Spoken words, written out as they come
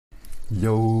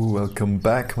Yo, welcome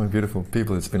back, my beautiful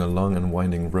people. It's been a long and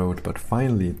winding road, but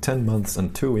finally, 10 months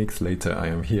and 2 weeks later, I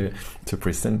am here to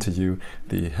present to you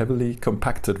the heavily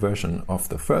compacted version of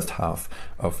the first half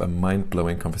of a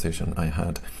mind-blowing conversation I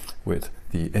had with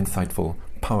the insightful,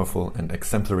 powerful, and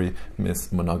exemplary Miss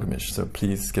Monogamish. So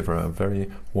please give her a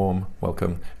very warm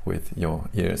welcome with your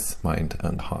ears, mind,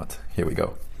 and heart. Here we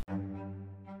go.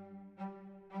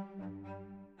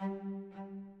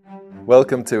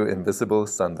 Welcome to Invisible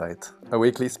Sunlight, a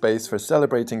weekly space for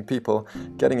celebrating people,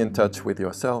 getting in touch with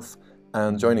yourself,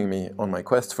 and joining me on my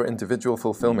quest for individual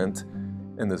fulfillment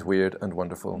in this weird and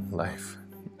wonderful life.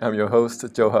 I'm your host,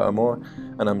 Joha Amor,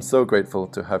 and I'm so grateful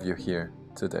to have you here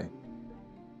today.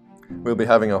 We'll be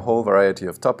having a whole variety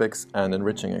of topics and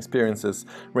enriching experiences,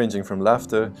 ranging from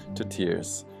laughter to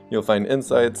tears. You'll find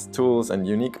insights, tools, and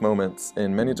unique moments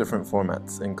in many different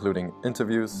formats, including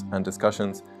interviews and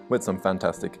discussions with some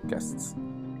fantastic guests.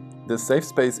 This safe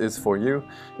space is for you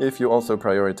if you also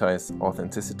prioritize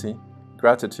authenticity,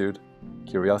 gratitude,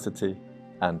 curiosity,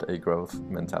 and a growth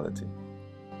mentality.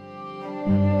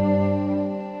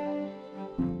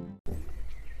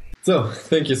 So,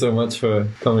 thank you so much for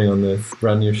coming on this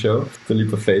brand new show, The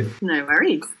Leap of Faith. No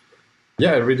worries.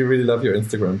 Yeah, I really love your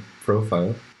Instagram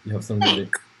profile. You have some really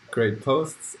great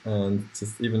posts, and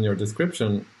just even your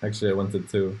description, actually I wanted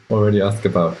to already ask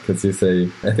about, because you say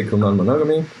ethical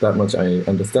non-monogamy, that much I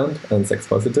understand, and sex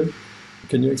positive.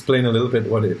 Can you explain a little bit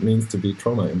what it means to be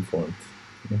trauma-informed?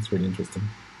 That's really interesting.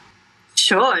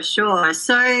 Sure.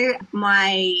 So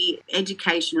my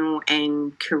educational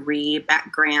and career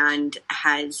background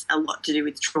has a lot to do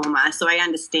with trauma. So I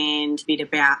understand a bit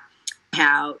about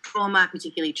how trauma,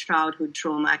 particularly childhood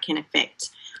trauma, can affect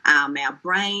our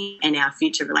brain and our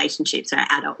future relationships, our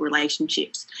adult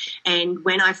relationships. And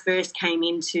when I first came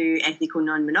into ethical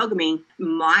non-monogamy,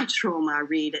 my trauma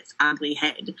reared its ugly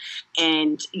head.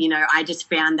 And, I just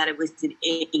found that it was an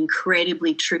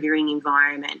incredibly triggering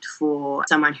environment for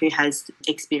someone who has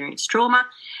experienced trauma.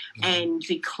 And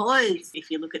because if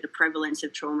you look at the prevalence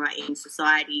of trauma in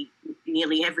society,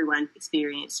 nearly everyone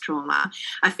experienced trauma,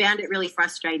 I found it really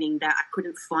frustrating that I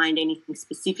couldn't find anything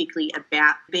specifically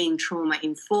about being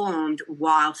trauma-informed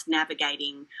whilst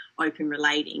navigating open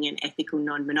relating and ethical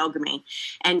non-monogamy.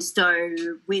 And so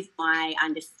with my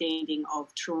understanding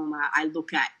of trauma, I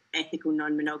look at ethical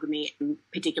non-monogamy, and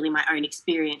particularly my own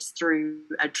experience, through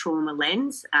a trauma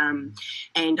lens.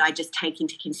 And I just take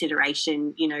into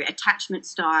consideration, attachment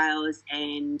styles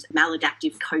and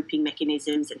maladaptive coping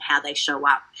mechanisms and how they show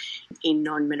up in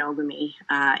non-monogamy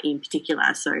in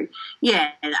particular. So,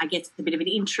 yeah, I guess it's a bit of an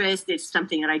interest. It's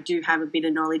something that I do have a bit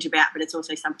of knowledge about, but it's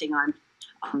also something I'm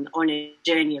on a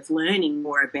journey of learning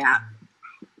more about.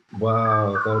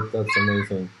 Wow, that's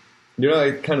amazing.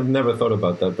 I kind of never thought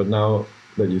about that, but now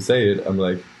that you say it, I'm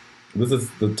like, this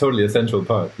is the totally essential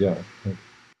part. Yeah.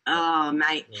 Oh,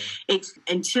 mate. Yeah. It's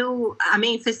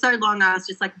for so long I was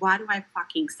just like, why do I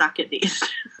fucking suck at this?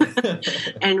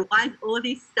 And why all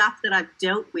this stuff that I've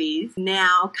dealt with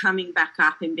now coming back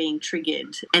up and being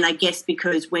triggered? And I guess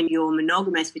because when you're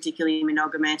monogamous, particularly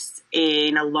monogamous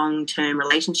in a long-term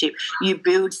relationship, you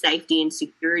build safety and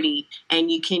security,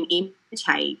 and you can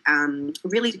imitate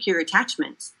really secure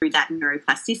attachments through that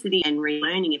neuroplasticity and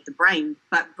relearning of the brain,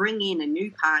 but bring in a new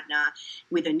partner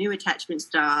with a new attachment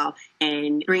style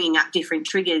and bringing up different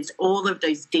triggers, all of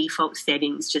those default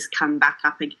settings just come back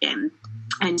up again.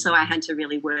 And so I had to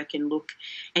really work and look,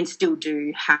 and still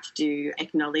do have to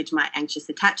acknowledge my anxious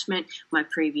attachment, my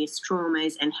previous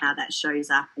traumas, and how that shows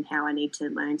up and how I need to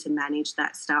learn to manage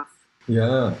that stuff.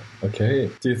 Yeah, okay.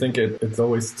 Do you think it's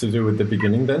always to do with the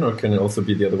beginning then, or can it also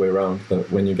be the other way around,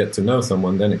 that when you get to know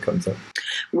someone, then it comes up?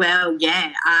 Well,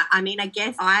 yeah. I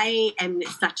guess I am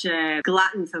such a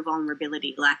glutton for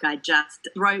vulnerability. Like, I just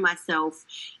throw myself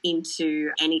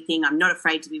into anything. I'm not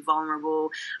afraid to be vulnerable.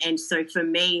 And so for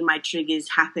me, my triggers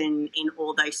happen in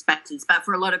all those spaces. But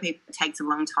for a lot of people, it takes a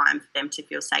long time for them to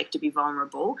feel safe to be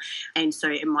vulnerable. And so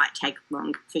it might take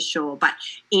long for sure. But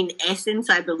in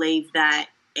essence, I believe that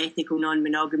ethical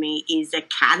non-monogamy is a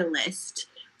catalyst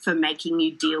for making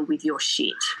you deal with your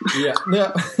shit. Yeah.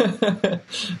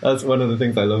 That's one of the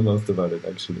things I love most about it,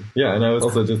 actually. Yeah, and I was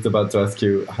also just about to ask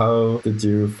you, how did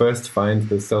you first find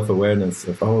the self-awareness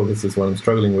of, oh, this is what I'm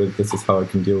struggling with, this is how I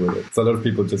can deal with it? So a lot of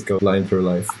people just go blind through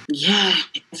life. Yeah,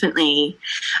 definitely.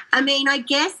 I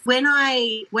guess when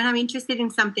I'm interested in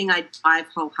something, I dive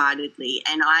wholeheartedly,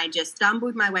 and I just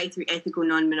stumbled my way through ethical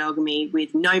non-monogamy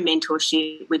with no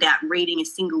mentorship, without reading a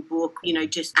single book,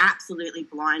 just absolutely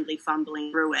blindly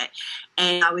fumbling through it.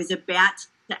 And I was about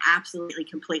to absolutely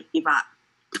completely give up,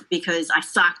 because I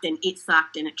sucked and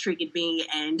it triggered me,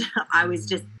 and I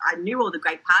knew all the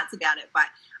great parts about it, but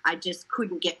I just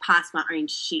couldn't get past my own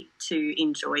shit to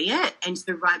enjoy it. And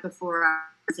so right before I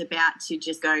was about to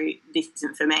just go, this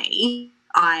isn't for me,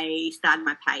 I started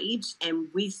my page, and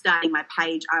with starting my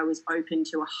page, I was open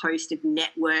to a host of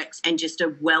networks and just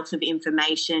a wealth of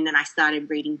information. And I started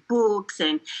reading books,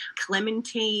 and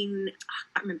Clementine,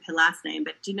 I can't remember her last name,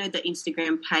 but do you know the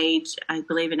Instagram page? I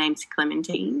believe her name's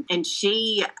Clementine, and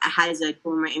she has a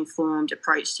trauma-informed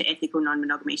approach to ethical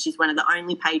non-monogamy. She's one of the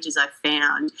only pages I've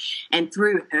found, and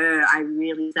through her, I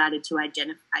really started to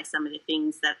identify some of the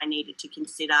things that I needed to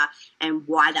consider and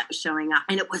why that was showing up.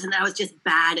 And it wasn't that I was just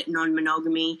bad at non-monogamy,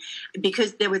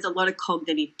 because there was a lot of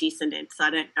cognitive dissonance.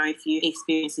 I don't know if you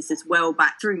experience this as well,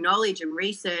 but through knowledge and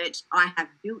research, I have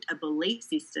built a belief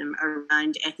system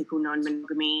around ethical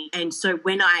non-monogamy. And so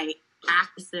when I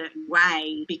act a certain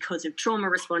way because of trauma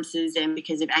responses and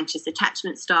because of anxious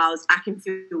attachment styles, I can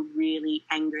feel really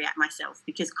angry at myself,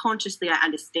 because consciously I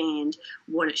understand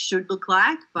what it should look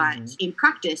like, but in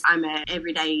practice I'm an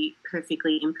everyday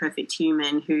perfectly imperfect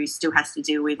human who still has to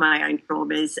deal with my own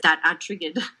traumas that are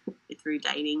triggered through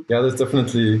dating. Yeah, there's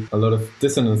definitely a lot of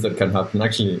dissonance that can happen,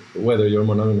 actually, whether you're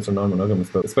monogamous or non-monogamous,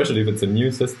 but especially if it's a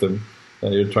new system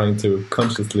that you're trying to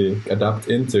consciously adapt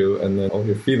into, and then all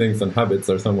your feelings and habits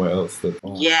are somewhere else.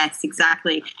 Yes,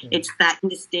 exactly. Yeah. It's that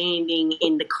understanding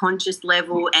in the conscious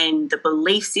level and the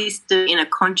belief system in a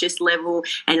conscious level,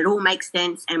 and it all makes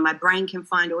sense, and my brain can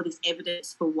find all this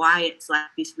evidence for why it's like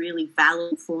this really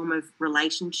valid form of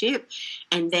relationship.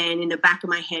 And then in the back of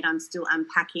my head, I'm still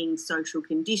unpacking social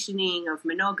conditioning of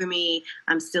monogamy.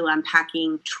 I'm still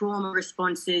unpacking trauma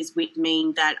responses, which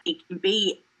mean that it can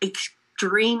be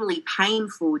extremely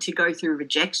painful to go through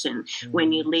rejection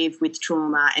when you live with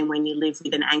trauma and when you live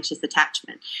with an anxious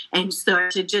attachment. And so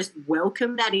to just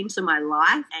welcome that into my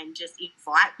life and just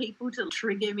invite people to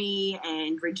trigger me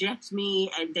and reject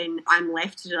me, and then I'm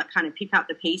left to kind of pick up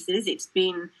the pieces, it's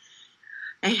been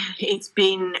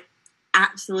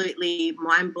absolutely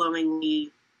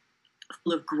mind-blowingly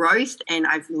full of growth, and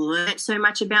I've learned so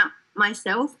much about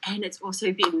myself, and it's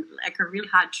also been like a really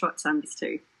hard trot some days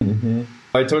too.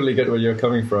 I totally get where you're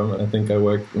coming from. I think I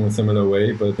work in a similar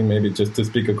way, but I think maybe just to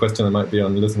speak a question that might be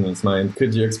on listeners' mind,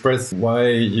 could you express why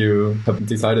you have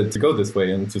decided to go this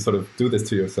way and to sort of do this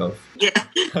to yourself? Yeah,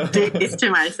 do this to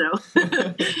myself.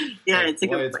 Yeah, it's a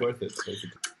good why it's worth it,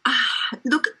 basically.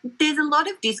 Look, there's a lot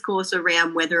of discourse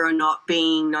around whether or not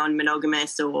being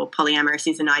non-monogamous or polyamorous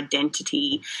is an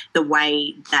identity, the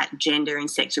way that gender and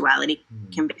sexuality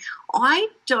can be. I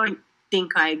don't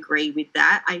think I agree with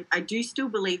that. I do still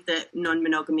believe that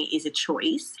non-monogamy is a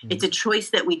choice. It's a choice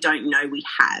that we don't know we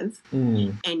have.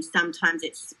 And sometimes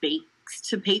it speaks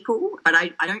to people, but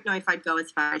I don't know if I'd go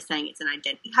as far as saying it's an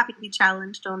identity. Happy to be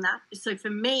challenged on that. So for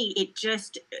me, it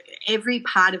just, every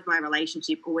part of my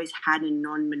relationship always had a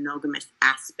non-monogamous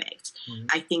aspect.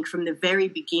 I think from the very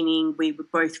beginning, we were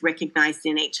both recognised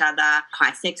in each other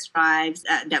high sex drives,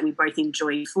 that we both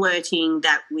enjoyed flirting,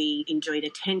 that we enjoyed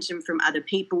attention from other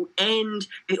people, and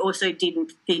we also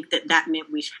didn't think that that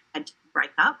meant we had to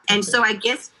break up. And so I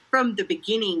guess from the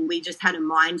beginning, we just had a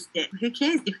mindset, who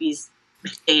cares if he's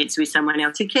dance with someone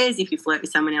else? Who cares if you flirt with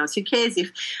someone else? Who cares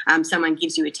if someone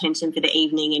gives you attention for the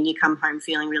evening and you come home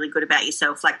feeling really good about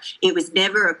yourself? Like, it was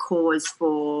never a cause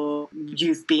for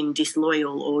you've been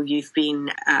disloyal or you've been,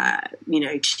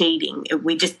 cheating.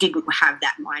 We just didn't have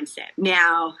that mindset.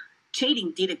 Now,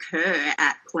 cheating did occur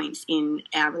at points in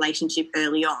our relationship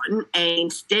early on, and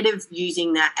instead of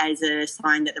using that as a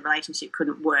sign that the relationship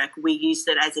couldn't work, we used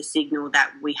it as a signal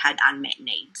that we had unmet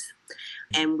needs.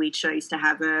 And we chose to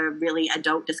have a really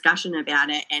adult discussion about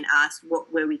it and ask,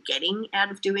 what were we getting out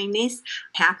of doing this?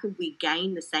 How could we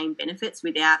gain the same benefits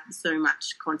without so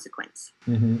much consequence?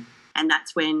 And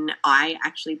that's when I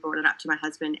actually brought it up to my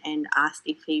husband and asked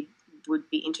if he would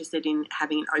be interested in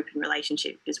having an open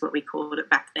relationship, is what we called it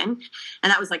back then.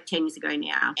 And that was like 10 years ago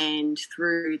now. And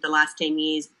through the last 10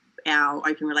 years, our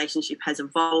open relationship has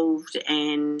evolved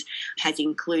and has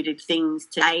included things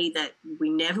today that we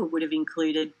never would have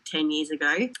included 10 years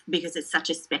ago, because it's such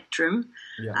a spectrum,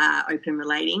 open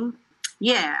relating.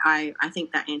 Yeah, I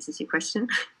think that answers your question.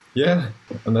 Yeah,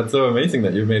 and that's so amazing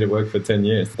that you made it work for 10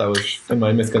 years. That was in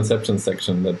my misconception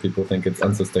section, that people think it's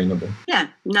unsustainable. Yeah,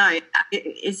 no,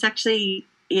 it's actually...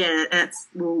 Yeah,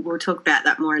 we'll talk about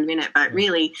that more in a minute, but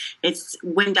really it's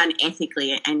when done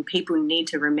ethically, and people need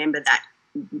to remember that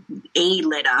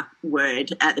E-letter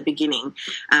word at the beginning.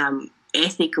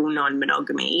 Ethical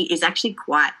non-monogamy is actually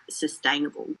quite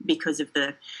sustainable because of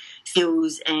the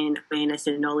skills and awareness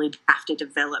and knowledge you have to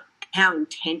develop. How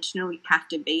intentional you have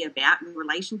to be about your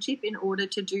relationship in order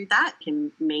to do that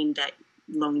can mean that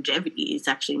longevity is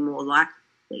actually more likely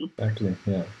exactly.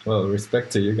 Exactly, yeah. Well,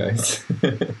 respect to you guys.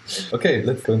 Okay,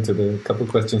 let's go into the couple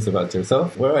questions about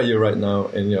yourself. Where are you right now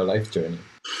in your life journey?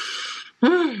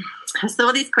 I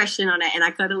saw this question on it and I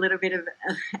got a little bit of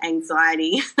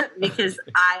anxiety because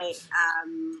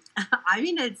I'm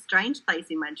in a strange place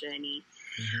in my journey.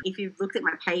 Mm-hmm. If you've looked at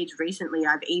my page recently,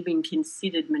 I've even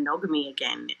considered monogamy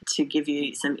again, to give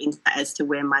you some insight as to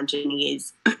where my journey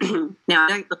is. Now, I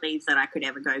don't believe that I could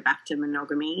ever go back to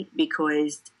monogamy,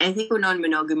 because ethical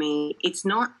non-monogamy, it's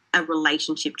not a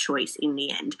relationship choice in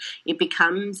the end. It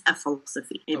becomes a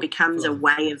philosophy. It becomes a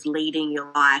way of leading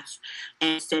your life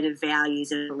and a set of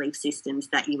values and belief systems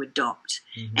that you adopt.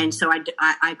 Mm-hmm. And so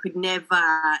I could never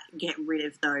get rid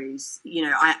of those. You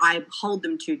know, I hold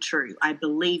them too true. I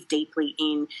believe deeply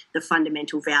in the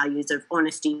fundamental values of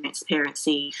honesty,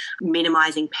 transparency,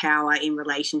 minimizing power in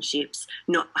relationships,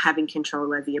 not having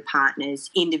control over your partners,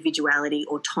 individuality,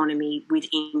 autonomy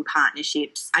within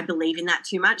partnerships. I believe in that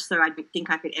too much, so I don't think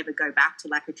I could ever go back to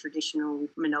like a traditional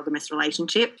monogamous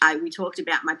relationship. We talked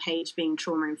about my page being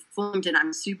trauma informed, and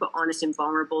I'm super honest and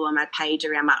vulnerable on my page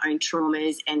around my own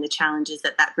traumas and the challenges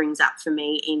that brings up for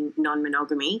me in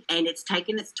non-monogamy. And it's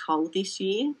taken its toll this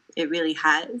year. It really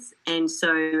has. And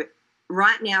so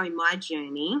right now in my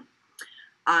journey,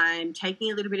 I'm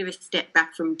taking a little bit of a step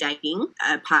back from dating.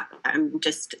 I'm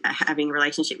just having a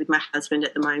relationship with my husband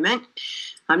at the moment.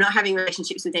 I'm not having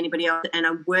relationships with anybody else, and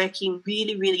I'm working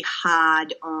really, really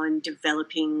hard on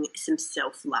developing some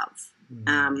self-love.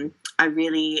 I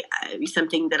really,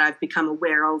 something that I've become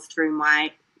aware of through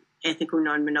my ethical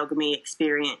non-monogamy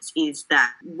experience is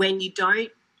that when you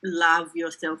don't love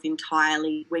yourself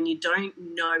entirely, when you don't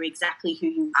know exactly who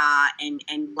you are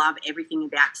and love everything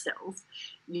about yourself,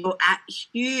 you're at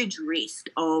huge risk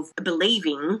of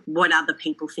believing what other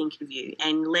people think of you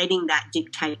and letting that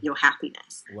dictate your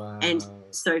happiness. Wow. And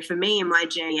so for me in my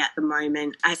journey at the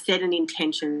moment, I set an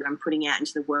intention that I'm putting out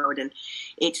into the world, and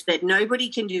it's that nobody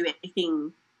can do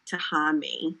anything to harm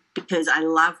me, because I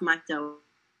love myself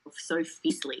so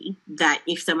fiercely that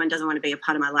if someone doesn't want to be a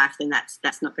part of my life, then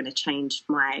that's not going to change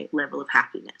my level of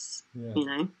happiness. Yeah. You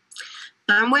know,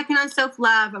 so I'm working on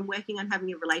self-love. I'm working on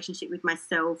having a relationship with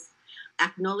myself,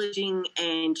 acknowledging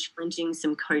and challenging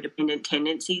some codependent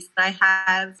tendencies that I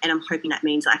have, and I'm hoping that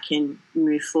means I can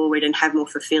move forward and have more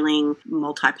fulfilling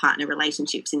multi-partner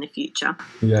relationships in the future.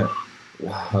 Yeah.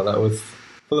 Wow, that was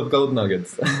full of gold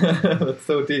nuggets. That's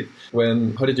so deep.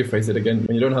 How did you phrase it again?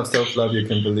 When you don't have self-love, you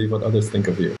can believe what others think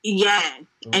of you. Yeah,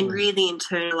 and really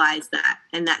internalize that.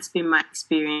 And that's been my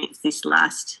experience this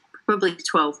last probably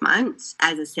 12 months,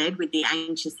 as I said, with the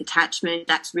anxious attachment.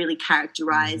 That's really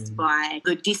characterized by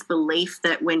the disbelief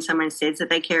that when someone says that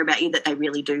they care about you, that they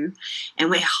really do. And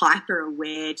we're hyper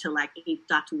aware to like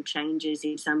subtle changes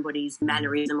in somebody's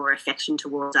mannerism or affection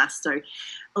towards us. So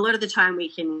a lot of the time we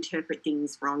can interpret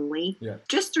things wrongly,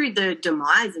 just through the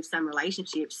demise of some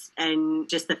relationships, and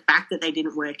just the fact that they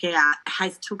didn't work out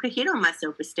has took a hit on my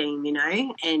self-esteem, you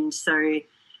know. And so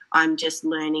I'm just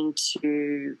learning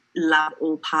to love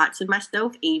all parts of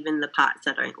myself, even the parts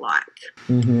I don't like.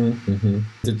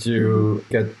 Did you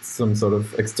get some sort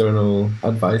of external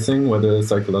advising, whether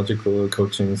psychological or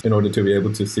coaching, in order to be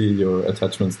able to see your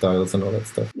attachment styles and all that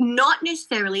stuff? Not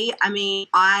necessarily. I mean,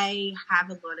 I have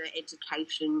a lot of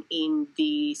education in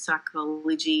the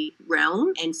psychology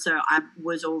realm, and so I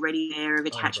was already aware of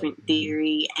attachment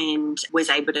theory and was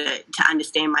able to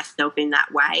understand myself in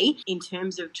that way. In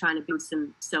terms of trying to build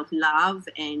some self-love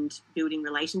and building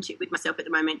relationship with myself at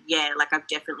the moment,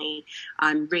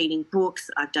 I'm reading books.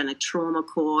 I've done a trauma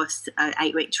course, an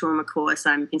 8-week trauma course.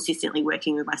 I'm consistently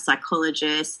working with my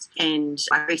psychologist, and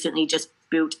I recently just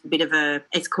built a bit of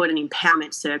it's called an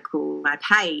empowerment circle, my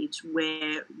page,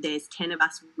 where there's 10 of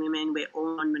us women. We're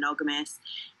all non-monogamous,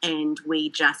 and we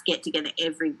just get together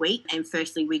every week. And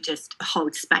firstly, we just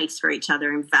hold space for each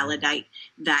other and validate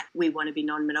that we want to be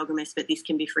non-monogamous, but this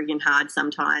can be friggin' hard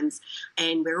sometimes.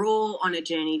 And we're all on a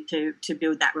journey to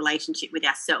build that relationship with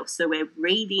ourselves. So we're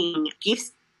reading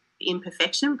Gifts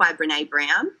Imperfection by Brene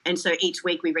Brown. And so each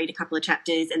week we read a couple of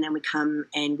chapters, and then we come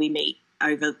and we meet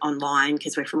over online,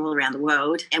 because we're from all around the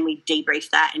world, and we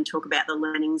debrief that and talk about the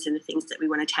learnings and the things that we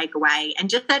want to take away. And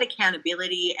just that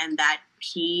accountability and that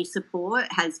peer support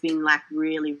has been like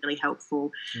really, really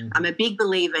helpful. I'm a big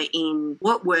believer in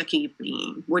what work are you putting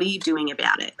in? What are you doing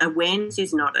about it? Awareness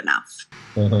is not enough.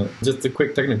 Just a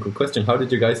quick technical question. How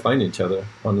did you guys find each other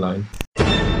online?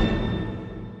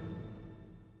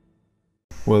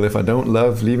 Well, if I don't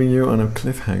love leaving you on a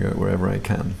cliffhanger wherever I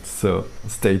can. So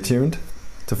stay tuned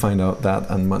to find out that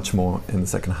and much more in the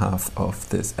second half of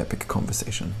this epic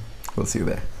conversation. We'll see you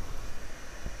there.